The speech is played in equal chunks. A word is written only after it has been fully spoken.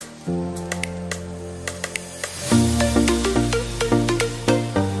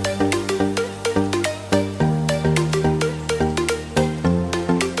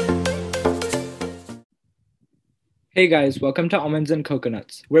Hey guys, welcome to Almonds and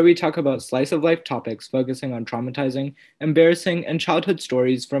Coconuts, where we talk about slice of life topics focusing on traumatizing, embarrassing, and childhood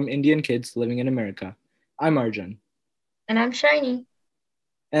stories from Indian kids living in America. I'm Arjun, And I'm Shiny.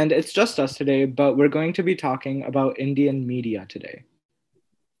 and it's just us today, but we're going to be talking about Indian media today.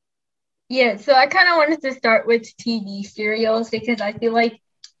 Yeah, so I kind of wanted to start with TV serials because I feel like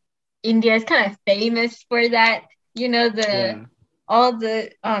India is kind of famous for that. You know, the Yeah, all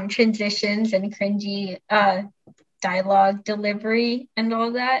the transitions and cringy dialogue delivery and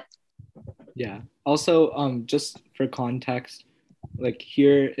all that. yeah. Also, just for context, like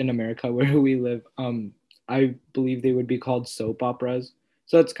here in America where we live, I believe they would be called soap operas.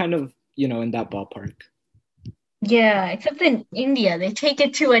 So it's kind of, in that ballpark. Yeah, except in India, they take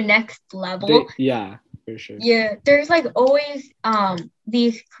it to a next level. Yeah, for sure. Yeah, there's like always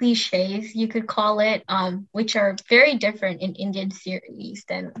these cliches you could call it, which are very different in Indian series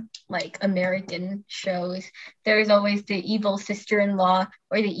than like American shows. There's always the evil sister-in-law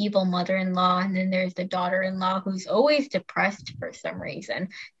or the evil mother-in-law, and then there's the daughter-in-law who's always depressed for some reason,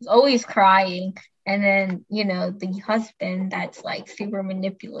 who's always crying, and then the husband that's like super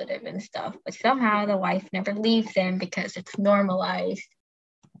manipulative and stuff, but somehow the wife never leaves him because it's normalized.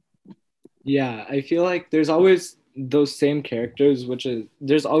 Yeah, I feel like there's always those same characters, which is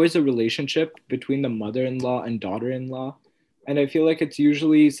there's always a relationship between the mother-in-law and daughter-in-law. And I feel like it's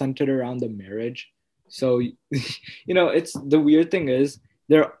usually centered around the marriage. So, it's the weird thing is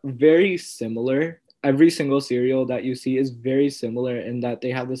they're very similar. Every single serial that you see is very similar in that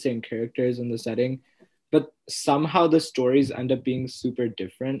they have the same characters and the setting, but somehow the stories end up being super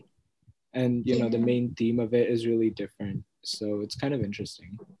different. And, the Yeah. main theme of it is really different. So it's kind of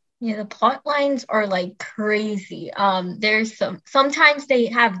interesting. Yeah, the plot lines are like crazy. There's sometimes they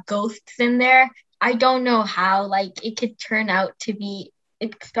have ghosts in there. I don't know how, like it could turn out to be,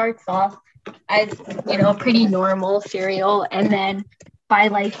 it starts off as, a pretty normal serial, and then by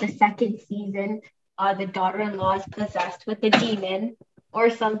like the second season, the daughter-in-law is possessed with a demon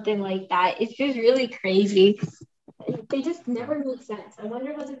or something like that. It's just really crazy. They just never make sense. I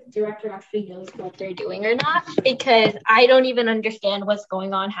wonder whether the director actually knows what they're doing or not, because I don't even understand what's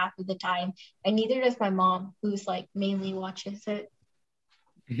going on half of the time. And neither does my mom, who's like mainly watches it.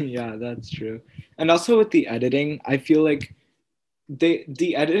 Yeah, that's true. And also with the editing, I feel like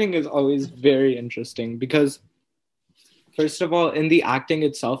the editing is always very interesting because first of all, in the acting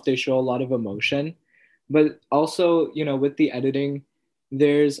itself, they show a lot of emotion, but also, with the editing,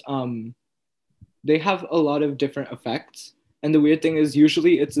 there's they have a lot of different effects. And the weird thing is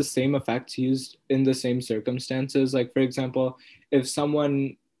usually it's the same effects used in the same circumstances. Like for example, if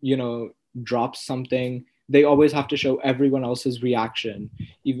someone, drops something, they always have to show everyone else's reaction.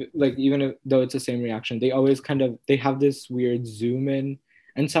 Even though it's the same reaction, they always they have this weird zoom in,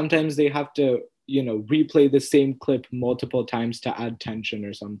 and sometimes they have to, replay the same clip multiple times to add tension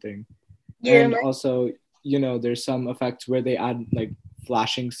or something. Yeah, And also, there's some effects where they add like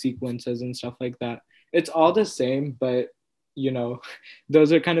flashing sequences and stuff like that. It's all the same, but you know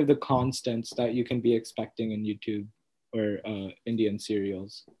those are kind of the constants that you can be expecting in YouTube or Indian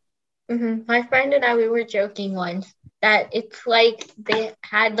serials. my friend and I, we were joking once that it's like they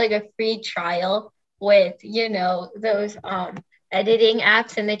had like a free trial with, those editing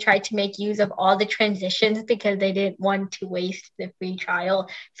apps, and they tried to make use of all the transitions because they didn't want to waste the free trial.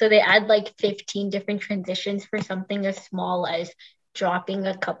 So they add like 15 different transitions for something as small as dropping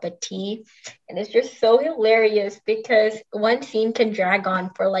a cup of tea. And it's just so hilarious because one scene can drag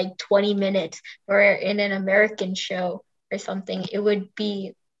on for like 20 minutes, where in an American show or something, it would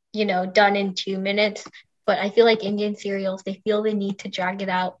be done in 2 minutes. But I feel like Indian serials, they feel the need to drag it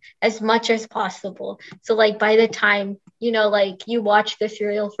out as much as possible. So, like, by the time, like you watch the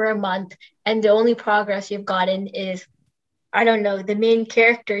serial for a month and the only progress you've gotten is, I don't know, the main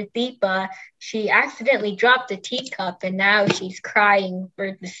character, Deepa, she accidentally dropped a teacup and now she's crying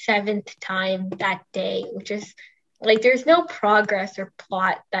for the seventh time that day, which is like there's no progress or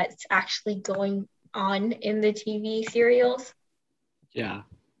plot that's actually going on in the TV serials. Yeah,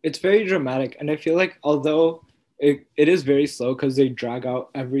 it's very dramatic, and I feel like although it is very slow because they drag out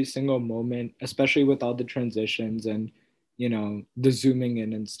every single moment, especially with all the transitions and the zooming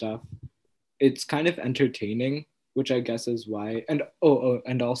in and stuff. It's kind of entertaining, which I guess is why. And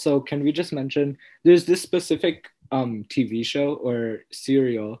and also, can we just mention there's this specific TV show or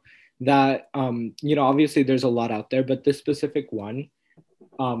serial that obviously there's a lot out there, but this specific one,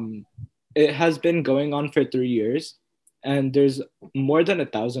 um it has been going on for 3 years, and there's more than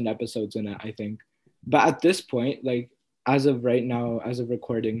 1,000 episodes in it, I think. But at this point, like as of right now, as of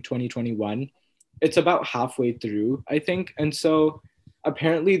recording 2021, it's about halfway through, I think. And so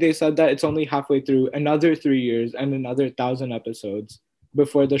apparently they said that it's only halfway through, another 3 years and another 1,000 episodes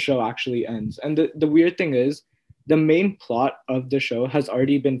before the show actually ends. And the weird thing is, the main plot of the show has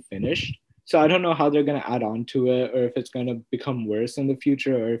already been finished. So I don't know how they're going to add on to it, or if it's going to become worse in the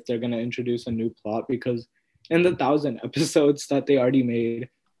future, or if they're going to introduce a new plot, because in the 1,000 episodes that they already made,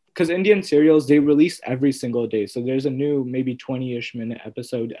 because Indian serials, they release every single day. So there's a new maybe 20-ish minute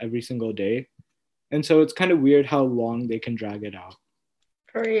episode every single day. And so it's kind of weird how long they can drag it out.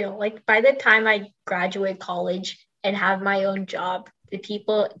 For real. Like by the time I graduate college and have my own job,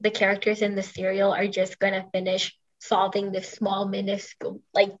 the characters in the serial are just gonna finish solving this small, minuscule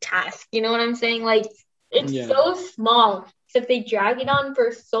like task. You know what I'm saying? Like it's Yeah, so small. So if they drag it on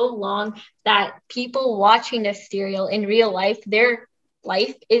for so long that people watching the serial in real life, their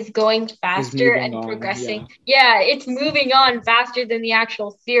life is going is faster moving and on. Yeah. progressing. Yeah, it's moving on faster than the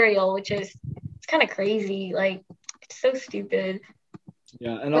actual serial, which is it's kind of crazy. Like it's so stupid.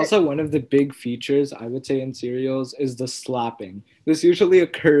 Yeah, and But also one of the big features I would say in serials is the slapping. This usually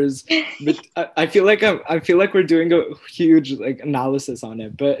occurs, but I feel like I feel like we're doing a huge like analysis on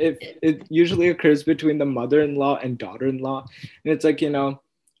it, but it usually occurs between the mother-in-law and daughter-in-law, and it's like,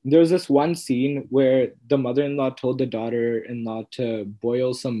 there's this one scene where the mother-in-law told the daughter-in-law to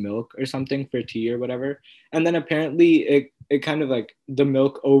boil some milk or something for tea or whatever, and then apparently it kind of like the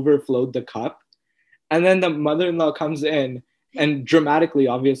milk overflowed the cup, and then the mother-in-law comes in and dramatically,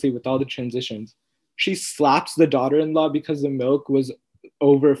 obviously, with all the transitions, she slaps the daughter-in-law because the milk was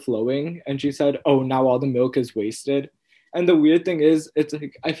overflowing. And she said, "Oh, now all the milk is wasted." And the weird thing is, it's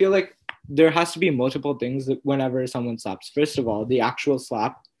like, I feel like there has to be multiple things whenever someone slaps. First of all, the actual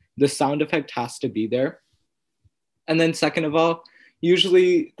slap, the sound effect has to be there. And then second of all,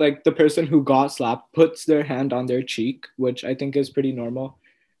 usually like the person who got slapped puts their hand on their cheek, which I think is pretty normal.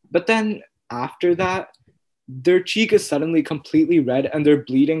 But then after that, their cheek is suddenly completely red and they're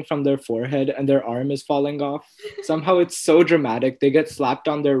bleeding from their forehead and their arm is falling off. Somehow it's so dramatic. They get slapped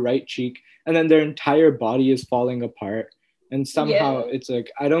on their right cheek and then their entire body is falling apart. And somehow yeah. it's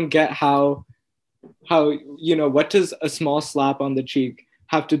like, I don't get how what does a small slap on the cheek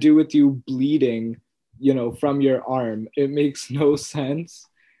have to do with you bleeding, from your arm? It makes no sense.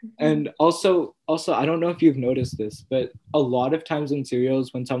 Mhm. And also I don't know if you've noticed this, but a lot of times in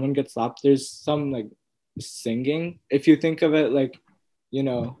serials when someone gets slapped, there's some like singing. If you think of it like,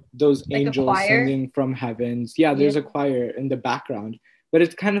 those Like a angels choir. singing from heavens, yeah, Yeah. there's a choir in the background, but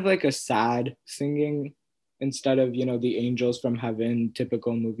it's kind of like a sad singing instead of, the angels from heaven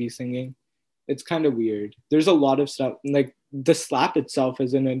typical movie singing. It's kind of weird. There's a lot of stuff, like the slap itself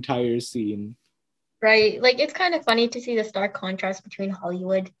is an entire scene. Right. Like it's kind of funny to see the stark contrast between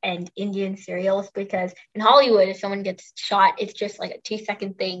Hollywood and Indian serials because in Hollywood, if someone gets shot, it's just like a 2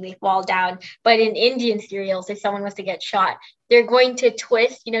 second thing, they fall down. But in Indian serials, if someone was to get shot, they're going to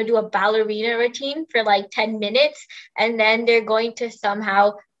twist, do a ballerina routine for like 10 minutes, and then they're going to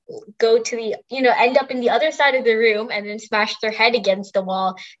somehow go to the end up in the other side of the room and then smash their head against the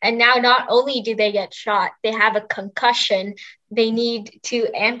wall, and now not only do they get shot, they have a concussion, they need to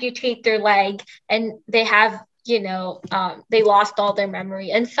amputate their leg, and they have they lost all their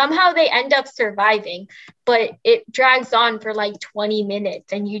memory and somehow they end up surviving, but it drags on for like 20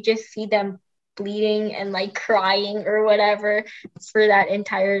 minutes and you just see them bleeding and like crying or whatever for that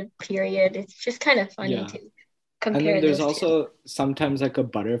entire period. It's just kind of funny Yeah. to And then compare there's those two. also sometimes like a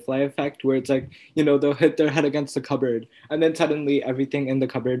butterfly effect where it's like, they'll hit their head against the cupboard and then suddenly everything in the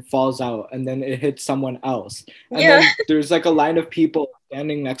cupboard falls out and then it hits someone else. And Yeah. then there's like a line of people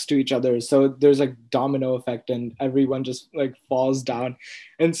standing next to each other. So there's like domino effect and everyone just like falls down.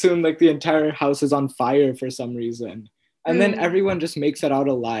 And soon like the entire house is on fire for some reason. And then Mm, everyone just makes it out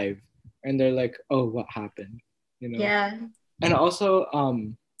alive. And they're like, oh, what happened? You know? yeah. And also,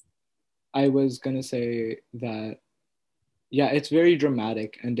 I was gonna say that yeah, it's very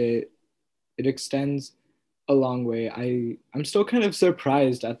dramatic and it extends a long way. I'm still kind of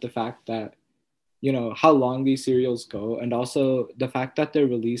surprised at the fact that how long these serials go, and also the fact that they're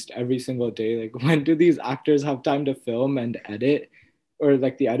released every single day. Like, when do these actors have time to film and edit, or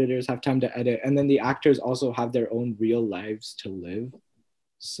like the editors have time to edit, and then the actors also have their own real lives to live.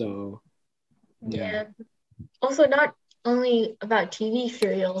 So yeah, Yeah. Also, not only about TV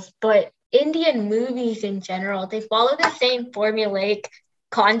serials, but Indian movies in general, they follow the same formulaic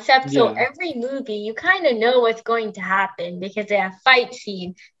concept. So yeah, every movie, you kind of know what's going to happen because they have fight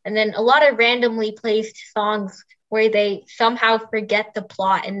scene and then a lot of randomly placed songs where they somehow forget the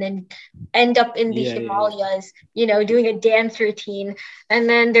plot and then end up in the yeah, yeah, yeah. Himalayas, doing a dance routine. And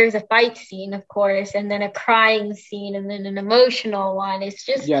then there's a fight scene, of course, and then a crying scene, and then an emotional one. It's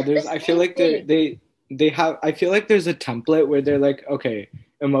just Yeah, the there's I feel same like thing. they have, I feel like there's a template where they're like, okay,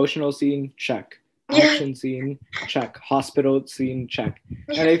 emotional scene, check. Yeah. Action scene, check. Hospital scene, check.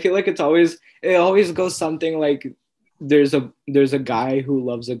 And I feel like it always goes something like there's a guy who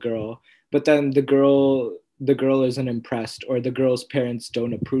loves a girl, but then the girl isn't impressed, or the girl's parents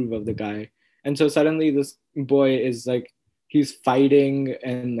don't approve of the guy. And so suddenly this boy is like, he's fighting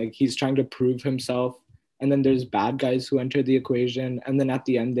and like he's trying to prove himself, and then there's bad guys who enter the equation, and then at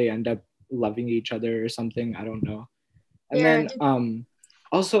the end they end up loving each other or something, I don't know. And Yeah. then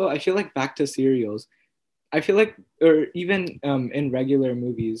also I feel like back to serials, I feel like, or even in regular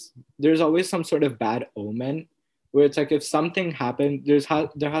movies, there's always some sort of bad omen, where it's like if something happened, there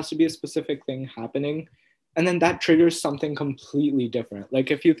has to be a specific thing happening, and then that triggers something completely different.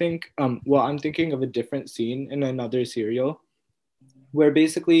 Like if you think, well, I'm thinking of a different scene in another serial where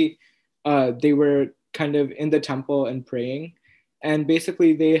basically they were kind of in the temple and praying, and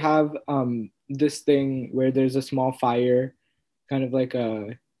basically they have this thing where there's a small fire, kind of like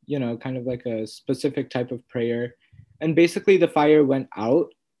a, kind of like a specific type of prayer, and basically the fire went out,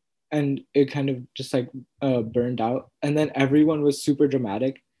 and it kind of just like burned out, and then everyone was super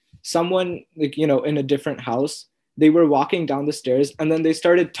dramatic. Someone, like, in a different house, they were walking down the stairs, and then they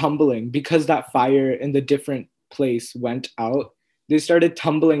started tumbling because that fire in the different place went out. They started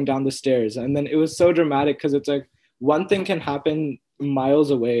tumbling down the stairs, and then it was so dramatic because it's like one thing can happen miles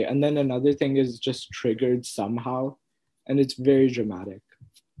away, and then another thing is just triggered somehow, and it's very dramatic.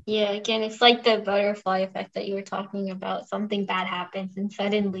 Yeah, again, it's like the butterfly effect that you were talking about. Something bad happens, and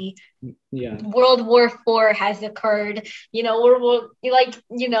suddenly Yeah. World War IV has occurred.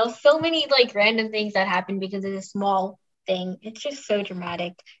 So many like random things that happen because of a small thing. It's just so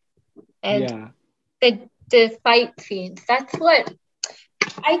dramatic. And Yeah. the fight scenes, that's what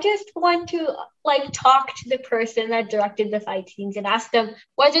I just want to like talk to the person that directed the fight scenes and ask them,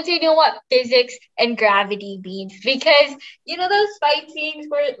 what does he know what physics and gravity means? Because those fight scenes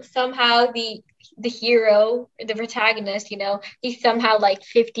where somehow the hero, the protagonist, he's somehow like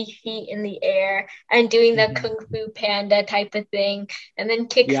 50 feet in the air and doing the Mhm. Kung Fu Panda type of thing, and then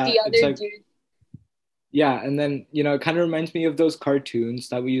kicks Yeah, the it's other like, dude. yeah, and then it kind of reminds me of those cartoons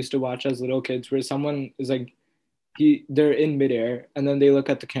that we used to watch as little kids, where someone is like, they're in midair, and then they look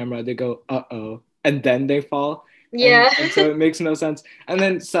at the camera, they go, "Uh-oh," and then they fall, and Yeah. so it makes no sense. And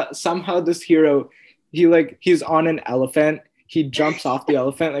then somehow this hero, he's on an elephant, he jumps off the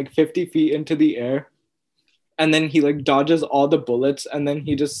elephant like 50 feet into the air, and then he like dodges all the bullets, and then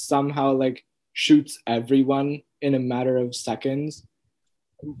he just somehow like shoots everyone in a matter of seconds,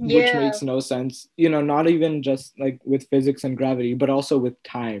 which Yeah. makes no sense, not even just like with physics and gravity, but also with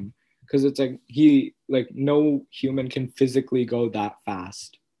time, because it's like no human can physically go that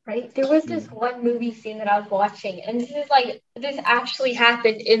fast. Right? There was Yeah. this one movie scene that I was watching, and this actually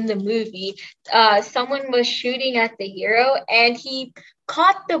happened in the movie. Someone was shooting at the hero, and he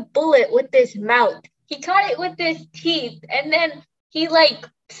caught the bullet with his mouth. He caught it with his teeth, and then he like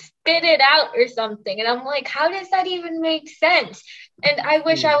spit it out or something. And I'm like, how does that even make sense? And I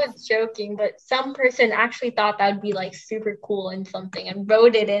wish I Yeah. was joking, but some person actually thought that would be like super cool and something and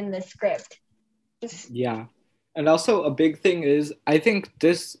wrote it in the script. Yeah. And also a big thing is, I think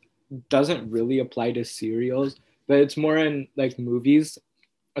this doesn't really apply to serials, but it's more in like movies,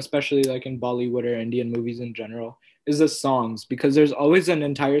 especially like in Bollywood or Indian movies in general, is the songs, because there's always an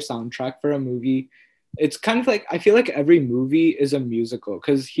entire soundtrack for a movie. It's kind of like, I feel like every movie is a musical,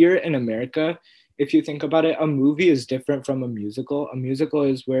 because here in America, if you think about it, a movie is different from a musical. A musical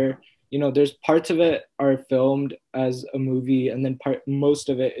is where, there's parts of it are filmed as a movie, and then most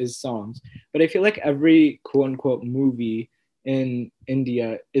of it is songs. But I feel like every quote unquote movie in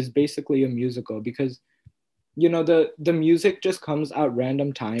India is basically a musical, because the music just comes at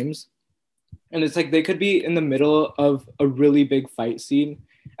random times, and it's like they could be in the middle of a really big fight scene,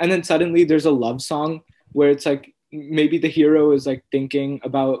 and then suddenly there's a love song where it's like maybe the hero is like thinking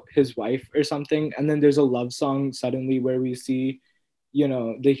about his wife or something, and then there's a love song suddenly where we see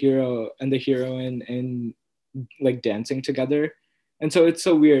the hero and the heroine and like dancing together. And so it's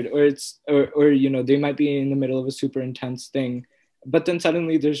so weird, or they might be in the middle of a super intense thing, but then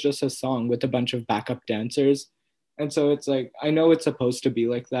suddenly there's just a song with a bunch of backup dancers. And so it's like, I know it's supposed to be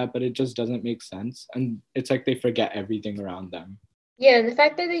like that, but it just doesn't make sense, and it's like they forget everything around them. Yeah, the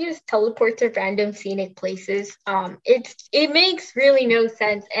fact that they just teleport to random scenic places, it makes really no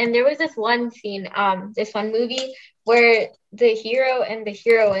sense. And there was this one movie where the hero and the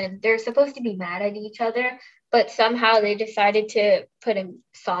heroine, they're supposed to be mad at each other, but somehow they decided to put a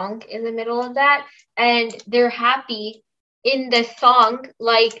song in the middle of that, and they're happy in the song,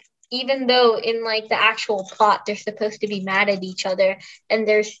 like even though in like the actual plot they're supposed to be mad at each other, and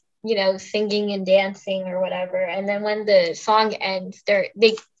singing and dancing or whatever. And then when the song ends,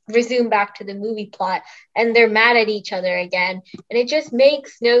 they resume back to the movie plot and they're mad at each other again. And it just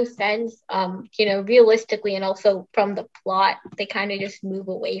makes no sense, realistically, and also from the plot. They kind of just move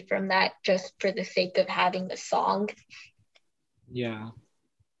away from that just for the sake of having the song. Yeah.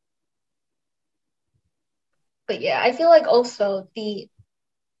 But yeah, I feel like also the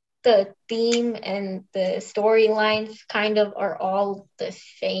theme and the storylines kind of are all the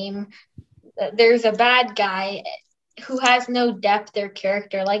same. There's a bad guy who has no depth or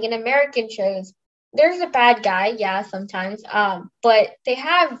character. Like in American shows, there's a bad guy, yeah, sometimes, but they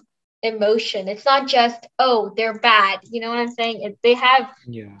have emotion. It's not just, oh, they're bad. You know what I'm saying? They have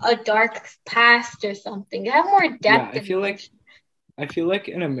Yeah. a dark past or something. They have more Yeah, depth and emotion. I feel like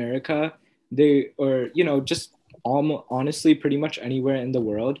in America, or just almost honestly pretty much anywhere in the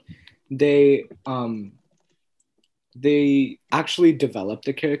world, they they actually develop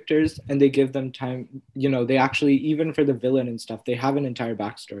the characters and they give them time. They actually, even for the villain and stuff, they have an entire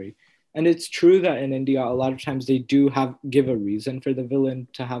backstory. And it's true that in India, a lot of times they do give a reason for the villain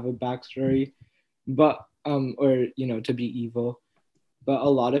to have a backstory, but or to be evil. But a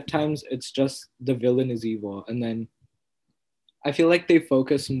lot of times it's just the villain is evil, and then I feel like they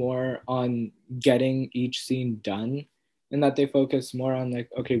focus more on getting each scene done, and that they focus more on, like,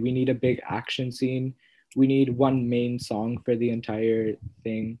 okay, we need a big action scene. We need one main song for the entire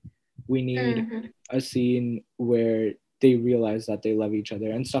thing. We need Mm-hmm. a scene where they realize that they love each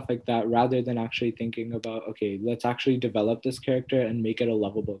other and stuff like that, rather than actually thinking about, okay, let's actually develop this character and make it a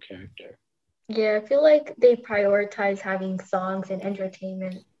lovable character. Yeah, I feel like they prioritize having songs and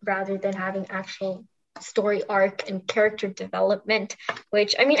entertainment rather than having actual story arc and character development,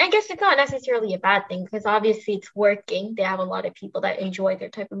 which I mean, I guess it's not necessarily a bad thing because obviously it's working. They have a lot of people that enjoy their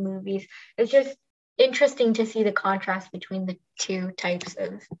type of movies. It's just interesting to see the contrast between the two types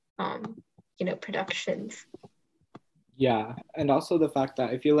of productions. Yeah. And also the fact that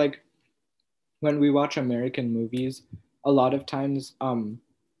I feel like when we watch American movies, a lot of times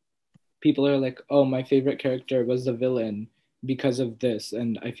people are like, oh, my favorite character was the villain because of this,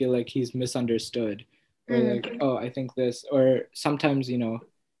 and I feel like he's misunderstood. Or like, Mm-hmm. oh, I think this. Or sometimes,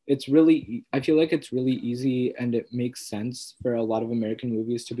 it's really, I feel like it's really easy and it makes sense for a lot of American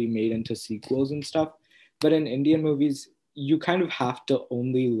movies to be made into sequels and stuff. But in Indian movies, you kind of have to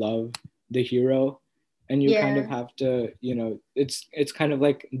only love the hero, and you kind of Yeah. have to, it's kind of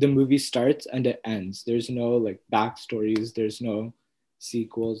like the movie starts and it ends. There's no like backstories, there's no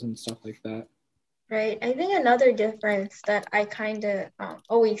sequels and stuff like that. Right. I think another difference that I kind of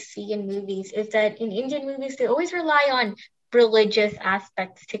always see in movies is that in Indian movies, they always rely on religious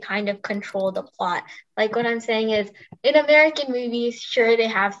aspects to kind of control the plot. Like what I'm saying is, in American movies, sure, they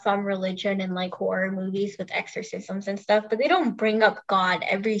have some religion in like horror movies with exorcisms and stuff, but they don't bring up God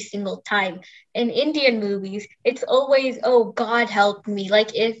every single time. In Indian movies, it's always, oh, God help me.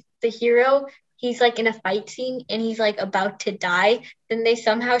 Like if the hero, he's like in a fight scene and he's like about to die, then they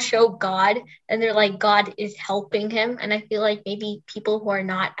somehow show God and they're like God is helping him. And I feel like maybe people who are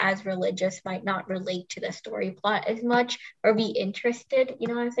not as religious might not relate to the story plot as much or be interested, you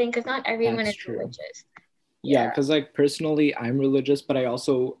know what I'm saying? Because not everyone That's is true. religious. Yeah, Yeah. because like personally, I'm religious, but I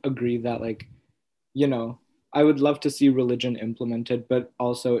also agree that, like, you know, I would love to see religion implemented, but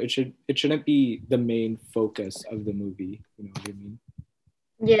also it shouldn't be the main focus of the movie. You know what I mean?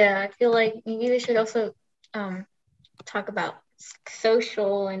 Yeah, I feel like maybe they should also um talk about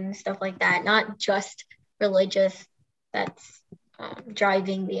social and stuff like that, not just religious. That's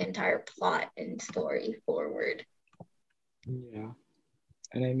driving the entire plot and story forward. Yeah,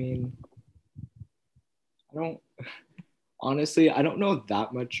 and I mean, I don't honestly, I don't know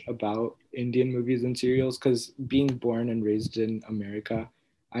that much about Indian movies and serials because being born and raised in America,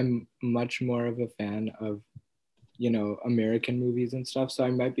 I'm much more of a fan of, American movies and stuff. So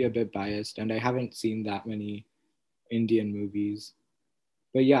I might be a bit biased, and I haven't seen that many Indian movies.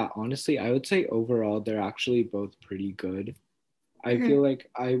 But yeah, honestly, I would say overall they're actually both pretty good. I Mhm. feel like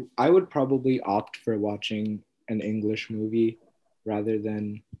I would probably opt for watching an English movie rather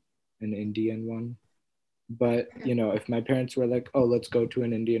than an Indian one. But, if my parents were like, "Oh, let's go to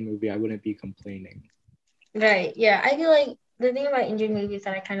an Indian movie," I wouldn't be complaining. Right. Yeah. I feel like the thing about Indian movies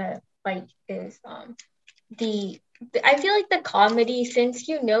that I kind of like is the, I feel like the comedy, since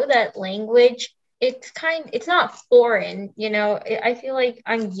you know that language, it's not foreign, I feel like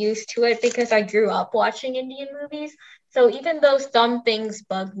I'm used to it because I grew up watching Indian movies. So even though some things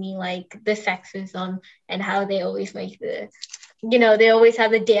bug me, like the sexism and how they always make they always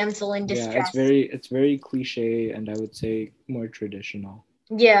have the damsel in Yeah, distress. it's very cliche and I would say more traditional.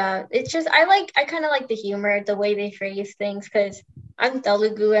 Yeah, it's just I kind of like the humor, the way they phrase things, because I'm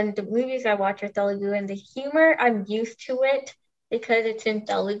Telugu, and the movies I watch are Telugu, and the humor I'm used to it because it's in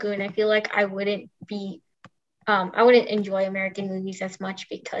Telugu, and I feel like I wouldn't enjoy American movies as much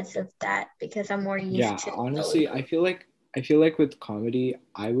because of that, because I'm more used Yeah, to honestly, Telugu. I feel like with comedy,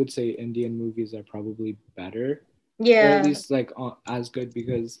 I would say Indian movies are probably better, or at Yeah, least like as good,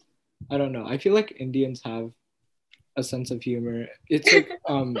 because I don't know. I feel like Indians have a sense of humor. It's like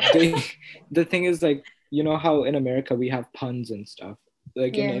they the thing is, like, you know how in America we have puns and stuff.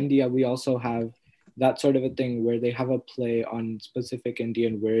 Like in yeah, India we also have that sort of a thing where they have a play on specific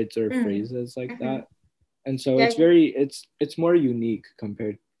Indian words or mm, phrases like hmm, that. And so yeah, it's more unique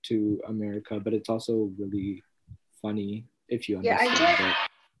compared to America, but it's also really funny if you yeah. understand it.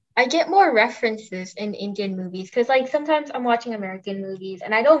 I get more references in Indian movies because, like, sometimes I'm watching American movies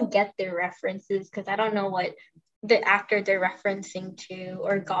and I don't get their references because I don't know what the actor they're referencing to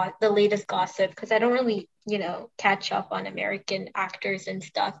or got the latest gossip because I don't really, catch up on American actors and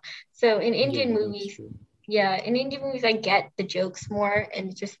stuff. So in Indian Yeah, that's movies, true. yeah, in Indian movies, I get the jokes more and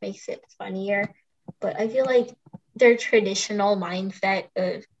it just makes it funnier. But I feel like their traditional mindset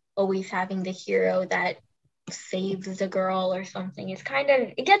of always having the hero that saves the girl or something is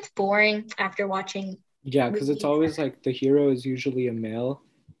it gets boring after watching Yeah, because it's movies. always like the hero is usually a male,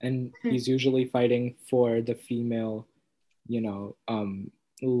 and Mhm. he's usually fighting for the female,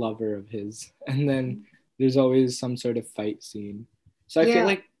 lover of his. And then there's always some sort of fight scene. So I feel Yeah.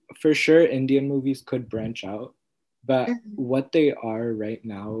 like for sure Indian movies could branch out, but Mhm. what they are right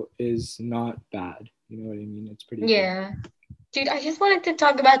now is not bad. You know what I mean? It's pretty good. Yeah. Dude, I just wanted to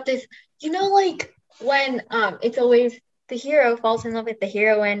talk about this. Like when it's always the hero falls in love with the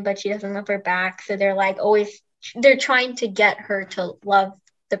heroine, but she doesn't love her back. So they're trying to get her to love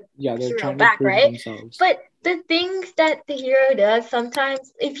the Yeah, they're hero trying to back, prove right? themselves. But the things that the hero does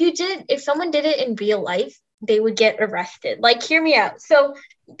sometimes, if someone did it in real life, they would get arrested. Like, hear me out. So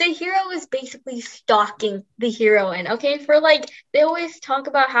the hero is basically stalking the heroine, okay? They always talk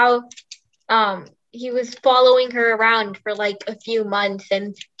about how he was following her around for like a few months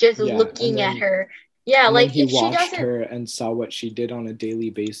and just Yeah, looking at her. Yeah, and then like he if she watched doesn't, her and saw what she did on a daily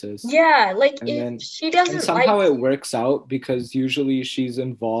basis. yeah, like and if then she and doesn't like somehow it you, works out because usually she's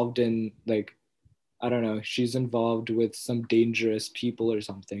involved in, like, I don't know, she's involved with some dangerous people or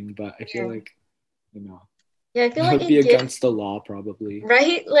something, but I feel yeah, like, you know yeah, I feel that like would be it gives, against the law probably.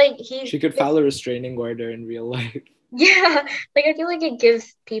 right? Like he, She could file a restraining order in real life. yeah, like I feel like it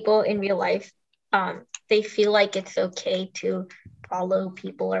gives people in real life, they feel like it's okay to follow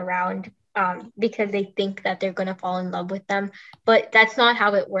people around, because they think that they're gonna fall in love with them, but that's not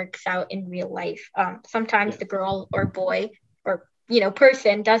how it works out in real life. Sometimes Yeah, the girl or boy or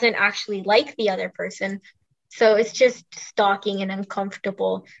person doesn't actually like the other person, so it's just stalking and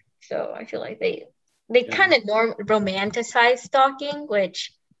uncomfortable. So I feel like they yeah, kind of romanticize stalking,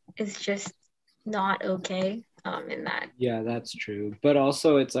 which is just not okay in that. yeah, that's true, but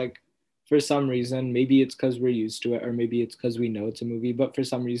also it's like, for some reason, maybe it's because we're used to it, or maybe it's because we know it's a movie, but for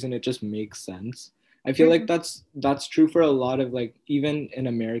some reason it just makes sense. I feel like Mhm. that's true for a lot of, like, even in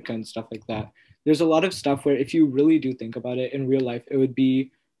America and stuff like that. There's a lot of stuff where if you really do think about it in real life, it would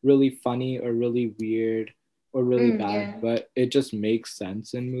be really funny or really weird or really bad, Yeah. but it just makes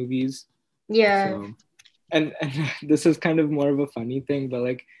sense in movies. Yeah. So, and this is kind of more of a funny thing, but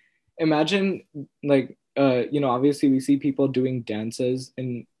like, imagine, like, obviously we see people doing dances,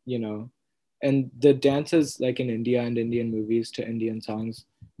 and the dances, like in India and Indian movies to Indian songs,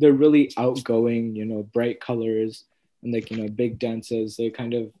 they're really outgoing, bright colors, and, like, big dances. They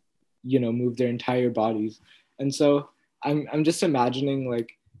kind of, move their entire bodies. And so I'm just imagining,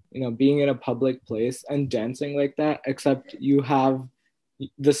 like, being in a public place and dancing like that, except you have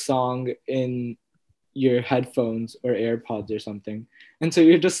the song in your headphones or AirPods or something. And so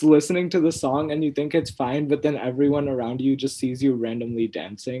you're just listening to the song and you think it's fine, but then everyone around you just sees you randomly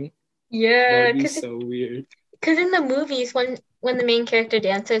dancing. That Yeah, would be so weird. cause in the movies when the main character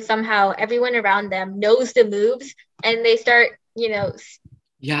dances, somehow everyone around them knows the moves and they start,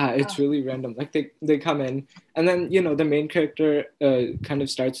 Yeah, it's um, really random. Like they come in, and then the main character kind of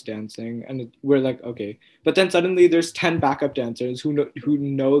starts dancing, and we're like, okay, but then suddenly there's 10 backup dancers who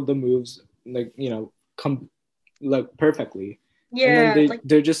know the moves, like, come, like, perfectly, and then yeah,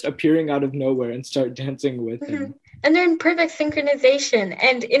 they're just appearing out of nowhere and start dancing with mhm. him. And they're in perfect synchronization.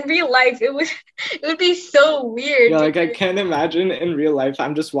 And in real life, it would be so weird Yeah, like, I because can't imagine in real life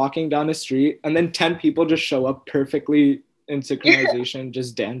I'm just walking down a street and then 10 people just show up perfectly in synchronization,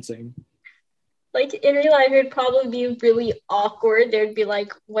 just dancing. like in real life, it'd probably be really awkward. There'd be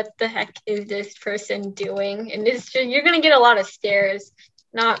like, what the heck is this person doing? And you're gonna get a lot of stares,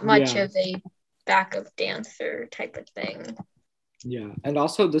 not much Yeah. of a backup dancer type of thing. Yeah, and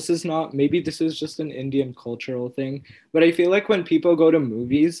also this is not, maybe this is just an Indian cultural thing, but I feel like when people go to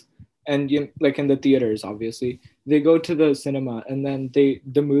movies and like in the theaters, obviously, they go to the cinema and then the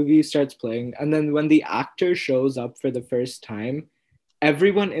movie starts playing, and then when the actor shows up for the first time,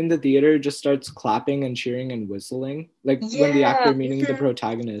 everyone in the theater just starts clapping and cheering and whistling, like when the Yeah. actor, meaning the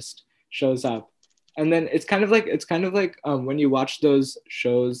protagonist, shows up. And then it's kind of like when you watch those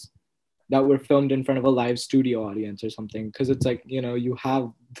shows that were filmed in front of a live studio audience or something, because it's like, you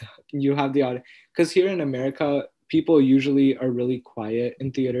have the audience, because here in America people usually are really quiet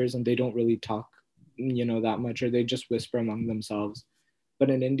in theaters and they don't really talk, that much, or they just whisper among themselves. But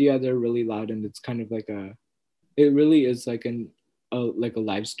in India they're really loud, and it's kind of like it really is like like a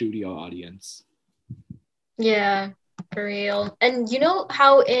live studio audience. Yeah, for real. And you know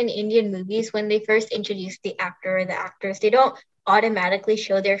how in Indian movies, when they first introduce the actor or the actress, they don't automatically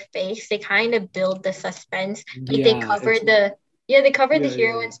show their face. They kind of build the suspense. Like they Yeah, cover they cover the yeah, yeah, yeah.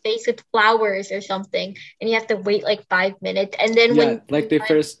 heroine's face with flowers or something, and you have to wait like 5 minutes. And then Yeah, when like they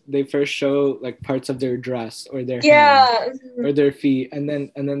first show like parts of their dress or their hand yeah, or their feet, and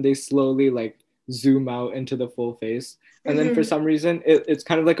then they slowly like zoom out into the full face. And then for mhm, some reason it's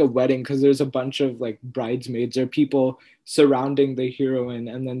kind of like a wedding, because there's a bunch of like bridesmaids or people surrounding the heroine,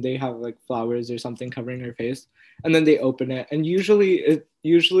 and then they have like flowers or something covering her face, and then they open it, and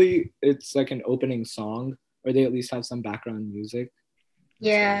usually it's like an opening song, or they at least have some background music.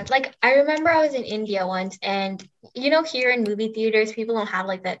 yeah, So like I remember I was in India once, and here in movie theaters, people don't have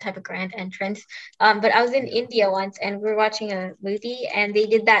like that type of grand entrance. But I was in yeah, India once, and we were watching a movie, and they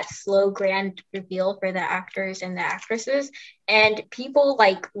did that slow grand reveal for the actors and the actresses, and people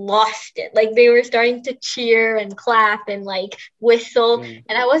like lost it. Like they were starting to cheer and clap and like whistle, yeah.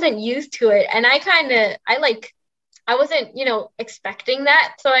 and I wasn't used to it, and I wasn't, expecting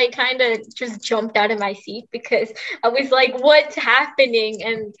that. So I kind of just jumped out of my seat because I was like, what's happening?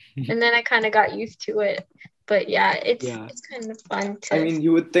 And then I kind of got used to it. But yeah, it's Yeah. it's kind of fun I to mean,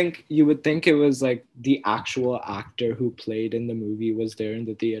 you would think it was like the actual actor who played in the movie was there in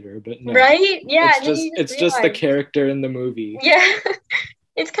the theater, but no. right? Yeah, It's and then just you just it's just the realize. character in the movie. Yeah.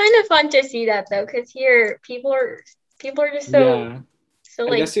 It's kind of fun to see that though, because here people are just Yeah. so I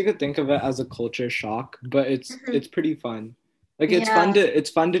like guess you could think of it as a culture shock, but it's mhm. it's pretty fun. Like Yeah, it's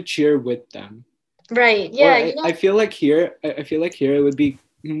fun to cheer with them. right. Or Yeah, I feel like here it would be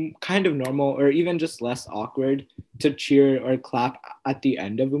kind of normal or even just less awkward to cheer or clap at the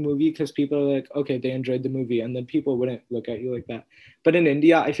end of a movie, because people are like, okay, they enjoyed the movie, and then people wouldn't look at you like that. But in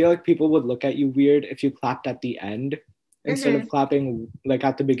India I feel like people would look at you weird if you clapped at the end instead hmm of clapping like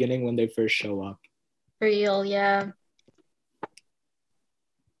at the beginning when they first show up. real, yeah.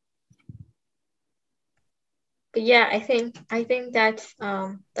 But yeah, I think that's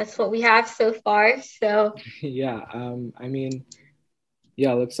what we have so far. So Yeah, I mean,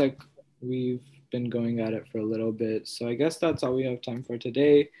 yeah, looks like we've been going at it for a little bit, so I guess that's all we have time for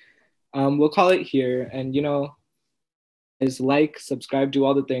today. We'll call it here. And guys, like, subscribe, do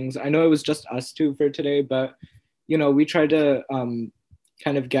all the things. I know it was just us two for today, but we try to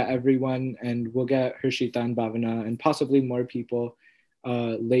kind of get everyone, and we'll get Harshita and Bhavana and possibly more people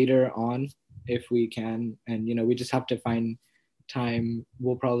later on if we can. And we just have to find time.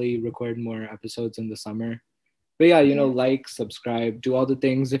 We'll probably record more episodes in the summer. But yeah, yeah. like, subscribe, do all the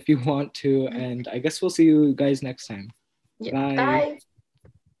things if you want to. And I guess we'll see you guys next time. Yeah. Bye.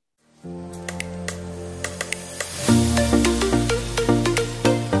 Bye.